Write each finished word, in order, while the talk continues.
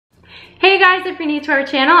Hey guys, if you're new to our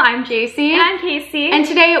channel, I'm Jacy. And I'm Kacy. And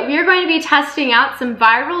today we are going to be testing out some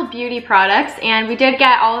viral beauty products, and we did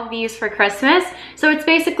get all of these for Christmas. So it's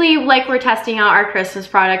basically like we're testing out our Christmas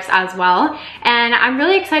products as well. And I'm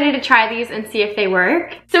really excited to try these and see if they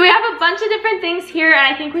work. So we have a bunch of different things here,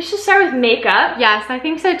 and I think we should start with makeup. Yes, I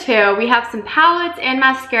think so too. We have some palettes and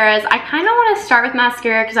mascaras. I kind of want to start with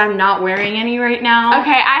mascara because I'm not wearing any right now.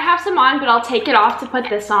 Okay, I have some on, but I'll take it off to put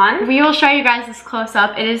this on. We will show you guys this close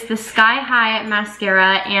up. It is the Sky High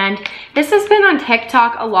mascara, and this has been on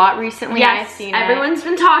TikTok a lot recently. Yes, I've seen everyone's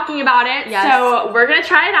been talking about it. Yes. So we're gonna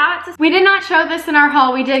try it out. We did not show this in our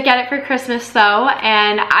haul. We did get it for Christmas though,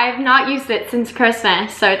 and I've not used it since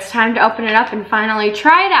Christmas, so it's time to open it up and finally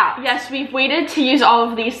try it out. Yes, we've waited to use all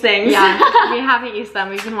of these things. Yeah, we haven't used them.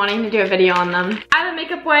 We've been wanting to do a video on them. I have a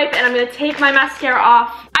makeup wipe, and I'm gonna take my mascara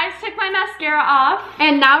off. I just took my mascara off.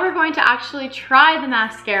 And now we're going to actually try the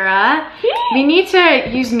mascara. We need to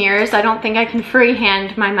use mirrors. I don't think I can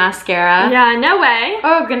freehand my mascara. Yeah, no way.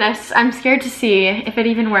 Oh goodness, I'm scared to see if it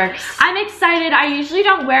even works. I'm excited. I usually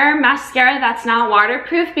don't wear mascara that's not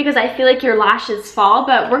waterproof because I feel like your lashes fall,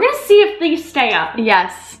 but we're gonna see if these stay up.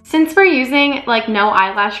 Yes. Since we're using like no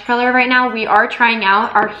eyelash curler right now, we are trying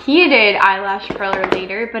out our heated eyelash curler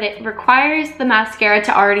later, but it requires the mascara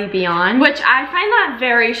to already be on. Which I find that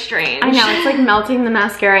very strange. I know, it's like melting the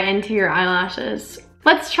mascara into your eyelashes.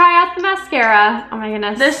 Let's try out the mascara. Oh my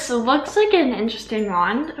goodness. This looks like an interesting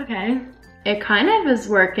wand. Okay. It kind of is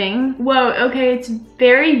working. Whoa, okay, it's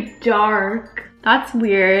very dark. That's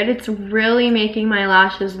weird. It's really making my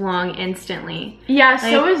lashes long instantly. Yeah,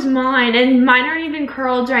 so is mine, and mine aren't even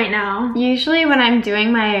curled right now. Usually when I'm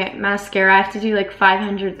doing my mascara, I have to do like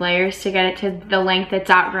 500 layers to get it to the length it's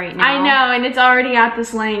at right now. I know, and it's already at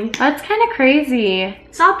this length. That's kind of crazy.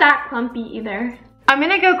 It's not that clumpy either. I'm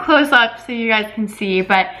gonna go close up so you guys can see,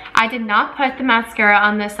 but I did not put the mascara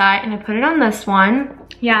on this side, and I put it on this one.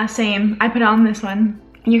 Yeah, same. I put it on this one.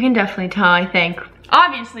 You can definitely tell, I think.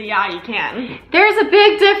 Obviously, yeah, you can. There's a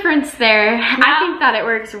big difference there. I think that it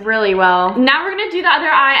works really well. Now we're gonna do the other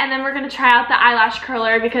eye, and then we're gonna try out the eyelash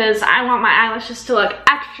curler because I want my eyelashes to look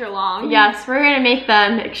extra long. Yes, we're gonna make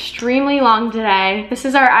them extremely long today. This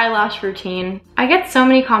is our eyelash routine. I get so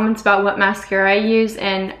many comments about what mascara I use,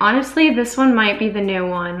 and honestly, this one might be the new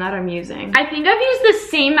one that I'm using. I think I've used the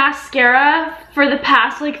same mascara for the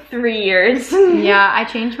past like 3 years. Yeah, I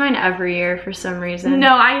change mine every year for some reason.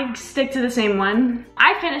 No, I stick to the same one.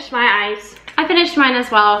 I finished my eyes. I finished mine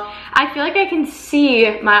as well. I feel like I can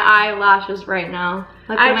see my eyelashes right now.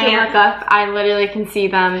 Like when I look up, I literally can see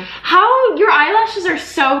them. How your eyelashes are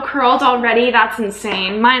so curled already, that's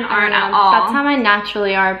insane. Mine aren't at all. That's how mine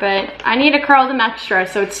naturally are, but I need to curl them extra,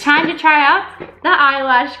 so it's time to try out the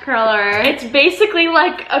eyelash curler. It's basically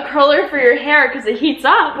like a curler for your hair because it heats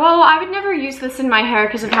up. Well, I would never use this in my hair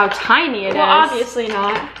because of how tiny it is. Well, obviously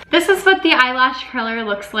not. This is what the eyelash curler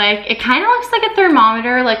looks like. It kind of looks like a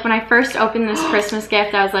thermometer. Like when I first opened this Christmas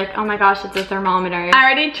gift, I was like, oh my gosh, it's a thermometer. I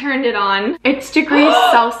already turned it on. It's degrees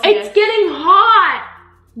Celsius. It's getting hot.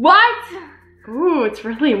 What? Ooh, it's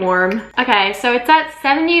really warm. Okay, so it's at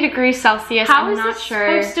 70 degrees Celsius. I'm not sure.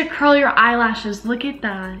 How is this supposed to curl your eyelashes? Look at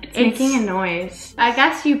that. It's making a noise. I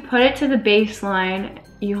guess you put it to the baseline.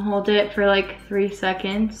 You hold it for like 3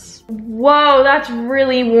 seconds. Whoa, that's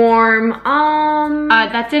really warm.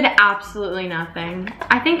 That did absolutely nothing.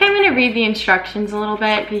 I think I'm gonna read the instructions a little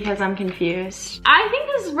bit because I'm confused. I think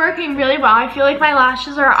this is working really well. I feel like my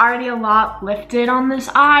lashes are already a lot lifted on this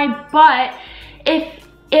eye, but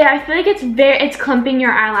I feel like it's clumping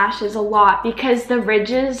your eyelashes a lot because the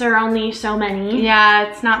ridges are only so many. Yeah,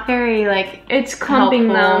 it's not very like it's clumping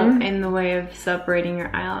them in the way of separating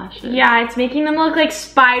your eyelashes. Yeah, it's making them look like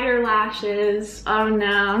spider lashes. Oh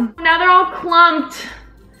no. Now they're all clumped.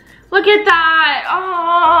 Look at that.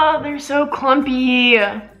 Oh, they're so clumpy.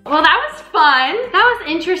 Well, that was fun. That was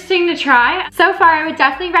interesting to try. So far, I would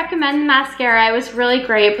definitely recommend the mascara. It was really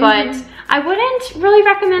great, but I wouldn't really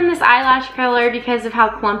recommend this eyelash curler because of how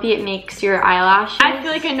clumpy it makes your eyelashes. I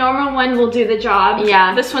feel like a normal one will do the job.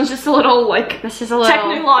 Yeah. This one's just a little, like, this is a little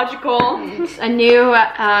technological. A new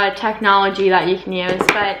technology that you can use,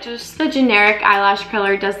 but just the generic eyelash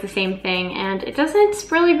curler does the same thing, and it doesn't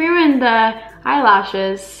really ruin the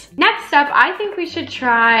eyelashes. Next up, I think we should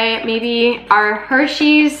try maybe our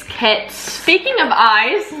Hershey's kits. Speaking of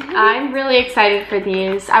eyes, I'm really excited for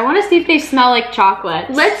these. I want to see if they smell like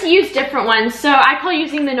chocolate. Let's use different ones. So I call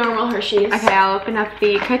using the normal Hershey's. Okay, I'll open up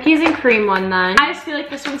the cookies and cream one then. I just feel like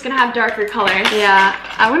this one's gonna have darker colors. Yeah,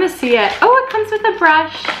 I want to see it. Oh, it comes with a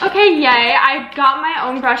brush. Okay, yay. I got my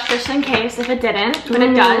own brush just in case if it didn't, but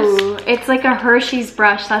it does. It's like a Hershey's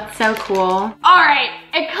brush. That's so cool. All right.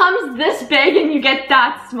 it comes this big and you get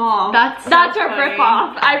that small. That's a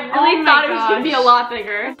rip-off. I really thought it was gonna be a lot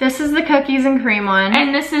bigger. This is the cookies and cream one.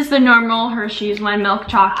 And this is the normal Hershey's one, milk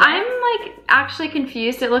chocolate. I'm like actually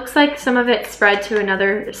confused. It looks like some of it spread to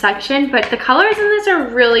another section, but the colors in this are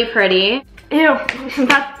really pretty. Ew,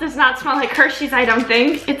 that does not smell like Hershey's, I don't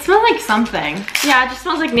think. It smells like something. Yeah, it just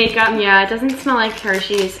smells like makeup. Yeah, it doesn't smell like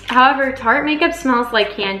Hershey's. However, Tarte makeup smells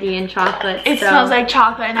like candy and chocolate. It smells like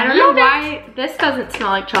chocolate. And I don't know why this doesn't smell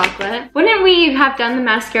like chocolate. Wouldn't we have done the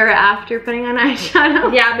mascara after putting on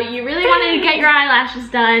eyeshadow? Yeah, but you really wanted to get your eyelashes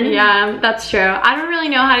done. Yeah, that's true. I don't really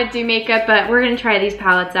know how to do makeup, but we're gonna try these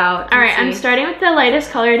palettes out. All right, I'm starting with the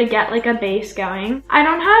lightest color to get like a base going. I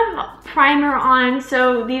don't have primer on,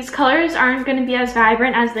 so these colors aren't gonna be as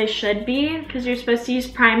vibrant as they should be because you're supposed to use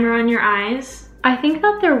primer on your eyes. I think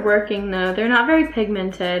that they're working though. They're not very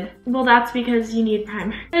pigmented. Well, that's because you need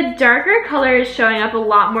primer. The darker color is showing up a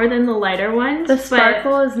lot more than the lighter ones. The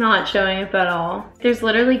sparkle is not showing up at all. There's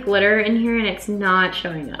literally glitter in here and it's not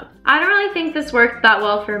showing up. I don't really think this worked that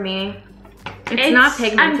well for me. It's not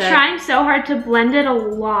pigmented. I'm trying so hard to blend it a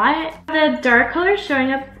lot. The dark color is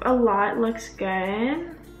showing up a lot. Looks good.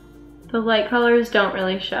 The light colors don't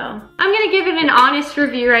really show. I'm gonna give it an honest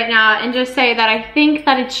review right now and just say that I think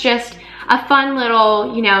that it's just a fun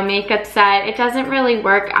little, you know, makeup set. It doesn't really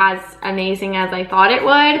work as amazing as I thought it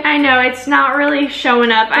would. I know, it's not really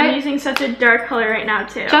showing up. I'm using such a dark color right now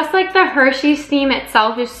too. Just like the Hershey's theme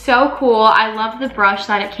itself is so cool. I love the brush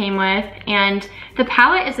that it came with, and the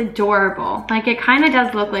palette is adorable. Like, it kind of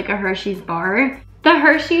does look like a Hershey's bar. The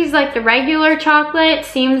Hershey's, like the regular chocolate,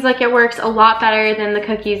 seems like it works a lot better than the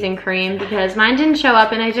cookies and cream because mine didn't show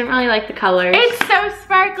up and I didn't really like the colors. It's so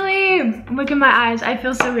sparkly. Look at my eyes. I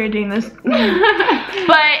feel so weird doing this.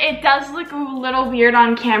 But it does look a little weird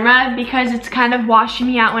on camera because it's kind of washing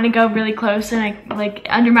me out when I go really close and like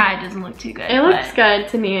under my eye doesn't look too good. It looks good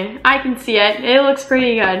to me. I can see it. It looks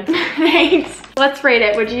pretty good. Thanks. Let's rate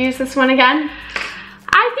it. Would you use this one again?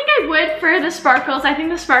 I think I would for the sparkles. I think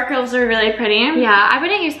the sparkles are really pretty. Yeah, I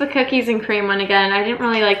wouldn't use the cookies and cream one again. I didn't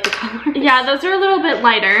really like the colors. Yeah, those are a little bit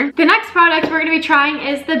lighter. The next product we're gonna be trying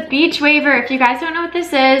is the Beach Waver. If you guys don't know what this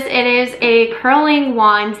is, it is a curling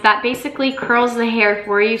wand that basically curls the hair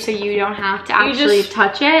for you so you don't have to actually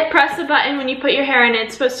touch it. Press the button when you put your hair in,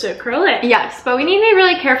 it's supposed to curl it. Yes, but we need to be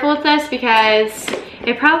really careful with this because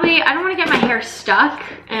I don't want to get my hair stuck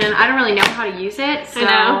and I don't really know how to use it. So I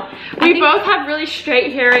know. We both have really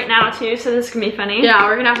straight hair right now too, so this can be funny. Yeah,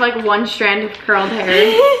 we're gonna have like one strand of curled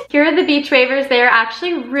hair. Here are the Beach Wavers. They are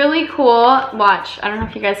actually really cool. Watch, I don't know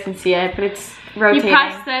if you guys can see it, but it's rotating. You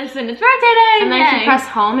press this and it's rotating. And then if you press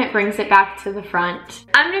home, it brings it back to the front.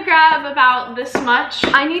 I'm gonna grab about this much.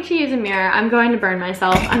 I need to use a mirror. I'm going to burn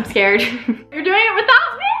myself. I'm scared. You're doing it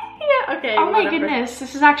without me? Yeah, okay. Oh my goodness,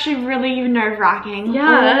 this is actually really nerve-wracking.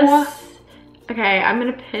 Yes. Oh. Okay, I'm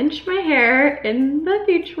gonna pinch my hair in the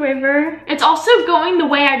Beach Waver. It's also going the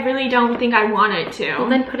way I really don't think I want it to. Well,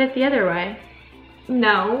 then put it the other way.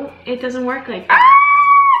 No, it doesn't work like that.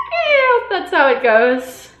 Ah, that's how it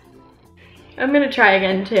goes. I'm gonna try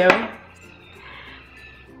again too.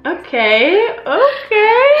 Okay,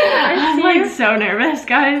 I'm like so nervous,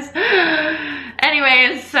 guys.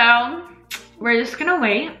 Anyways, so we're just gonna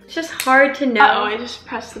wait. It's just hard to know. Uh-oh, I just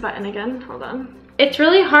pressed the button again. Hold on. It's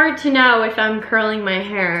really hard to know if I'm curling my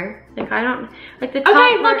hair. Like, I don't, like the top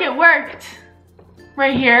Okay, look, it worked.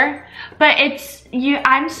 Right here. But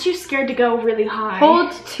I'm too scared to go really high.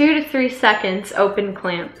 Hold 2 to 3 seconds, open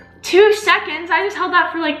clamp. 2 seconds? I just held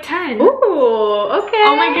that for like 10. Ooh, okay.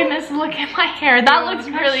 Oh my goodness, look at my hair. That looks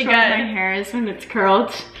really good. My hair is when it's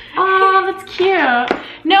curled. Oh, that's cute.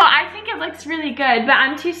 No, I think it looks really good, but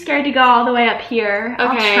I'm too scared to go all the way up here.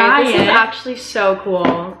 Okay, this is actually so cool.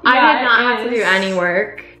 Yeah, I did not have to do any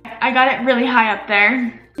work. I got it really high up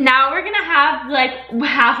there. Now we're gonna have like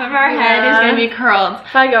half of our head is gonna be curled.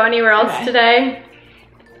 If I go anywhere else today,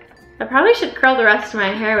 I probably should curl the rest of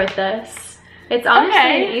my hair with this. It's honestly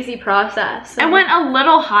an easy process. So. I went a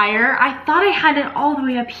little higher. I thought I had it all the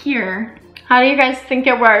way up here. How do you guys think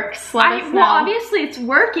it works? Let us know. Well, obviously it's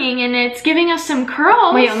working and it's giving us some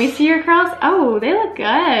curls. Wait, let me see your curls. Oh, they look good.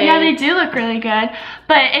 Yeah, they do look really good.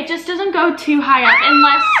 But it just doesn't go too high up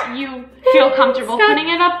unless you feel comfortable putting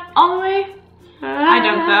it up all the way. I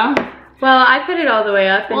don't though. Well, I put it all the way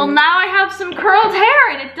up. Well, now I have some curled hair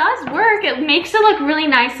and it does work. It makes it look really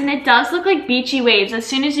nice and it does look like beachy waves. As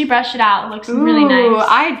soon as you brush it out, it looks really nice.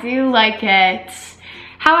 I do like it.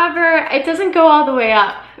 However, it doesn't go all the way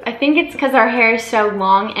up. I think it's because our hair is so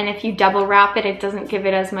long, and if you double wrap it, it doesn't give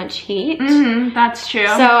it as much heat. That's true.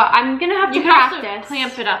 So I'm gonna have to practice. Also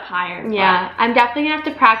clamp it up higher. Yeah, I'm definitely gonna have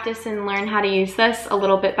to practice and learn how to use this a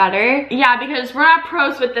little bit better. Yeah, because we're not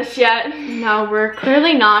pros with this yet. No, we're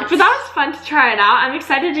clearly not. But that was fun to try it out. I'm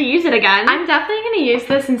excited to use it again. I'm definitely gonna use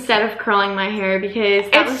this instead of curling my hair because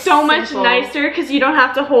it's so much nicer because you don't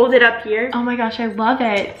have to hold it up here. Oh my gosh, I love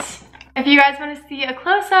it. If you guys want to see a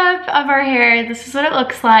close-up of our hair, this is what it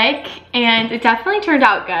looks like, and it definitely turned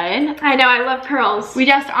out good. I know, I love curls. We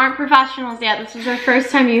just aren't professionals yet. This is our first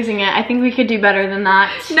time using it. I think we could do better than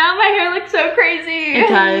that. Now my hair looks so crazy. It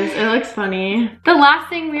does. It looks funny. The last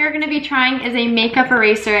thing we are going to be trying is a makeup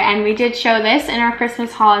eraser, and we did show this in our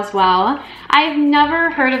Christmas haul as well. I've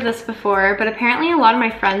never heard of this before, but apparently a lot of my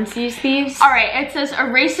friends use these. All right, it says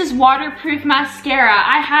erases waterproof mascara.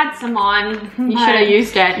 I had some on. You should have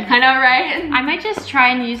used it. I know, right? I might just try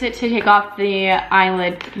and use it to take off the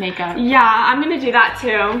eyelid makeup. Yeah, I'm gonna do that too.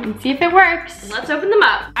 And see if it works. Let's open them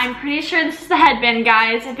up. I'm pretty sure this is the headband,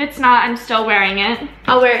 guys. If it's not, I'm still wearing it.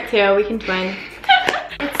 I'll wear it too. We can twin.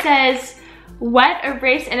 It says wet,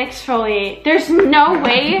 erase, and exfoliate. There's no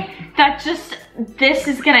way that just this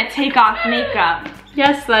is gonna take off makeup.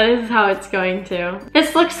 Yes, that is how it's going to.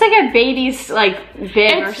 This looks like a baby's like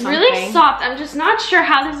bib or something. It's really soft. I'm just not sure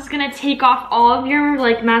how this is gonna take off all of your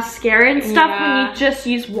like mascara and stuff when you just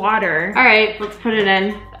use water. All right, let's put it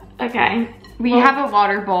in. Okay. We have a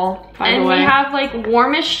water bowl, by the way. And we have like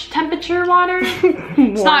warmish temperature water.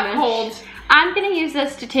 It's not cold. I'm gonna use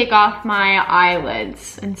this to take off my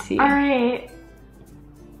eyelids and see. All right.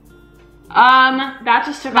 That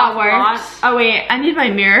just took off a lot. Oh wait, I need my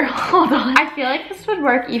mirror. Hold on. I feel like this would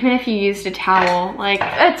work even if you used a towel. Like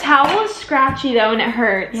a towel is scratchy though and it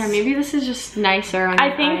hurts. Yeah, maybe this is just nicer on your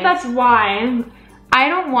I think eyes. that's why. I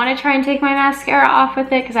don't want to try and take my mascara off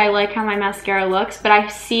with it because I like how my mascara looks, but I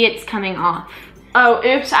see it's coming off. Oh,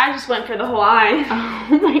 oops, I just went for the whole eye.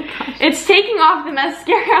 Oh my gosh. It's taking off the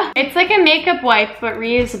mascara. It's like a makeup wipe, but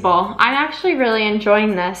reusable. I'm actually really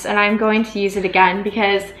enjoying this, and I'm going to use it again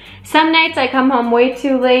because some nights I come home way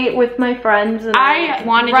too late with my friends and I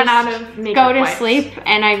want to just go to sleep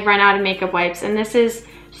and I run out of makeup wipes. And this is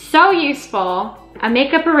so useful. A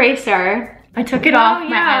makeup eraser. I took it off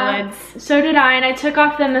my eyelids. So did I, and I took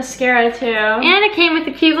off the mascara too. And it came with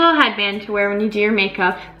a cute little headband to wear when you do your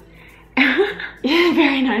makeup.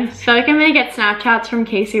 Very nice. I feel like I'm gonna get Snapchats from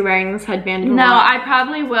Kacy wearing this headband. No, I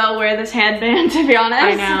probably will wear this headband, to be honest.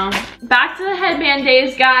 I know. Back to the headband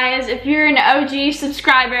days, guys. If you're an OG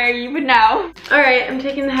subscriber, you would know. All right, I'm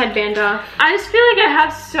taking the headband off. I just feel like I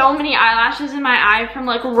have so many eyelashes in my eye from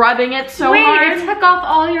like rubbing it so hard. Wait, it took off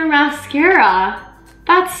all your mascara.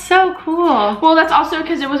 That's so cool. Well, that's also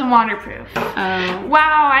because it wasn't waterproof. Oh.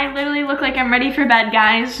 Wow, I literally look like I'm ready for bed,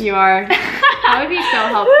 guys. You are. That would be so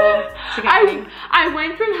helpful to get me. I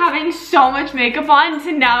went from having so much makeup on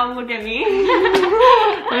to now look at me.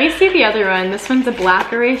 Let me see the other one. This one's a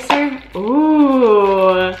black eraser.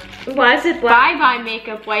 Ooh. Why is it black? Bye-bye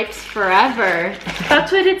makeup wipes forever.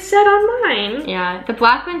 That's what it said on mine. Yeah, the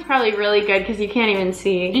black one's probably really good because you can't even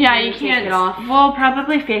see. Yeah, you can't. It off. Well,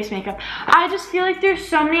 probably face makeup. I just feel like there's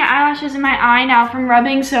so many eyelashes in my eye now from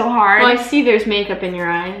rubbing so hard. Well, I see there's makeup in your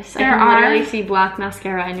eyes. I can literally see black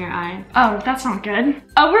mascara in your eye. Oh, that's not good.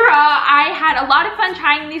 Overall, I had a lot of fun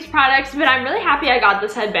trying these products, but I'm really happy I got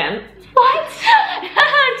this headband. What?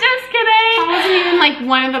 Just kidding. That wasn't even like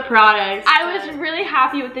one of the products. I was really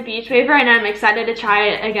happy with the beach waver and I'm excited to try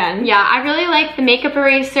it again. Yeah, I really like the makeup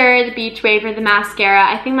eraser, the beach waver, the mascara.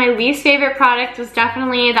 I think my least favorite product was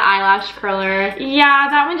definitely the eyelash curler. Yeah,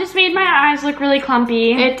 that one just made my eyes look really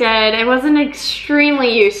clumpy. It did. It wasn't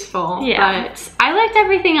extremely useful. Yeah. But I liked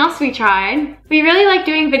everything else we tried. We really like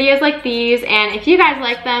doing videos like these, and if you guys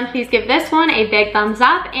like them, please give this one a big thumbs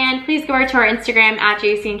up, and please go over to our Instagram at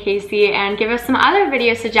JacyandKacy and give us some other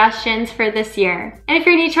video suggestions for this year. And if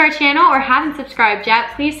you're new to our channel or haven't subscribed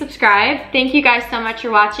yet, please subscribe. Thank you guys so much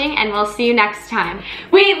for watching, and we'll see you next time.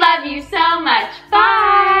 We love you so much.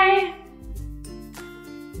 Bye!